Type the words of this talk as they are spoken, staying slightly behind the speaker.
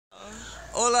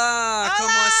Hola, ¿cómo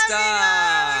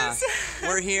Hola, está?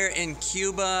 We're here in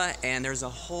Cuba, and there's a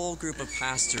whole group of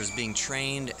pastors being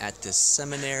trained at this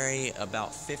seminary,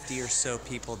 about 50 or so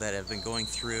people that have been going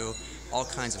through all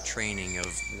kinds of training of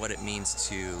what it means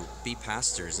to be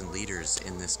pastors and leaders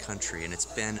in this country. And it's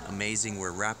been amazing.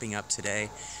 We're wrapping up today,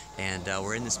 and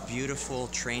we're in this beautiful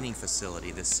training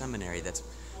facility, this seminary that's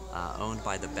owned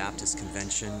by the Baptist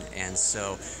Convention, and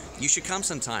so you should come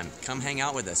sometime. Come hang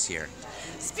out with us here.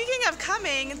 Speaking of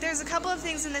coming, there's a couple of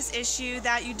things in this issue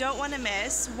that you don't want to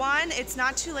miss. One, it's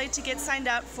not too late to get signed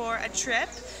up for a trip.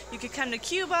 You could come to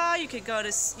Cuba, you could go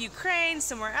to Ukraine,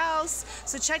 somewhere else,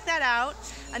 so check that out.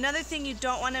 Another thing you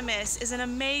don't want to miss is an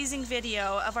amazing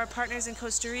video of our partners in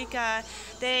Costa Rica.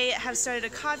 They have started a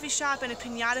coffee shop and a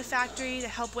piñata factory to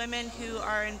help women who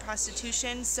are in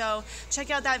prostitution, so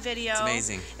check out that video. It's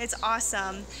amazing. It's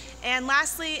awesome. And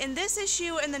lastly, in this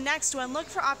issue and the next one, look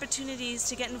for opportunities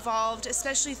to get involved,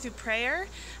 especially through prayer,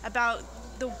 about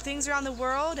the things around the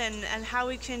world and how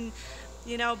we can,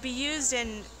 be used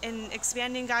in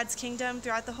expanding God's kingdom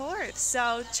throughout the whole earth.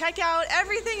 So check out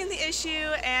everything in the issue,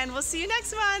 and we'll see you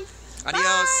next month.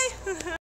 Adios. Bye.